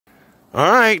All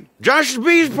right, Josh's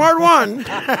Bees Part 1.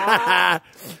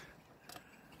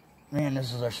 Man,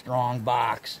 this is a strong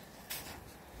box.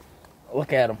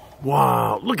 Look at them.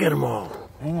 Wow, look at them all.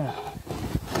 Hang on.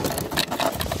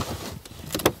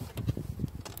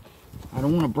 I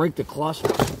don't want to break the cluster.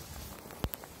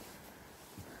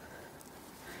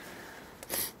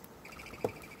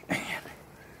 Man.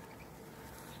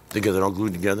 Think of it all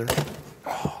glued together?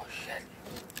 Oh, shit.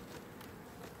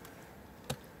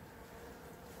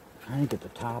 Trying to get the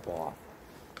top off.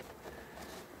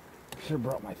 Should have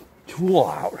brought my tool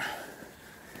out.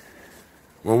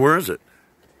 Well, where is it?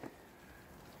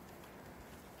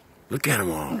 Look at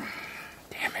them all.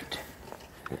 Damn it.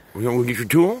 You want to get your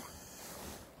tool?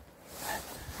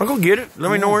 I'll go get it.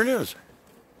 Let me know where it is.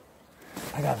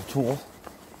 I got a tool.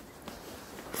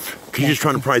 You're just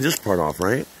trying to pry this part off,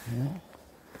 right?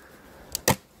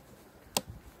 Yeah.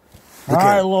 All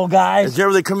right, little guys. Is there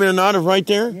where they come in and out of right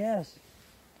there? Yes.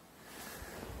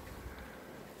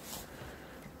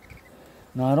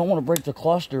 No, I don't want to break the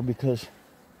cluster because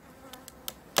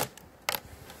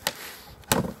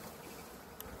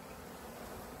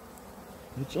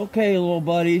it's okay, little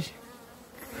buddies.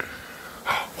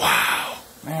 Wow.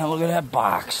 Man, look at that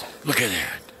box. Look at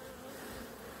that.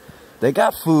 They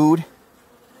got food.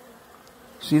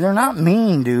 See, they're not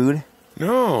mean, dude.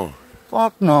 No.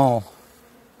 Fuck no.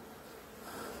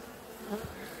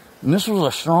 And this was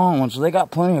a strong one, so they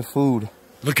got plenty of food.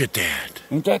 Look at that.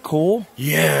 Ain't that cool?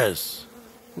 Yes.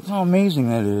 Look how amazing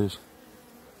that is.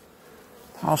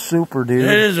 How super, dude.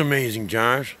 That is amazing,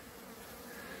 Josh.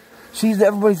 See,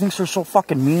 everybody thinks they're so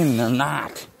fucking mean, and they're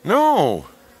not. No.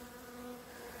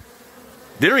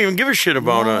 They don't even give a shit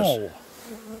about us.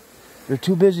 They're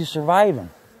too busy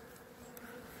surviving.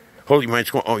 Holy, you might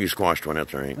you squashed one.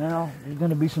 That's all right. Well, there's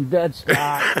going to be some dead spots.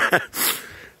 I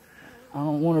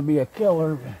don't want to be a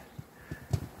killer.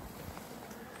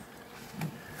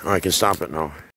 Oh, I can stop it now.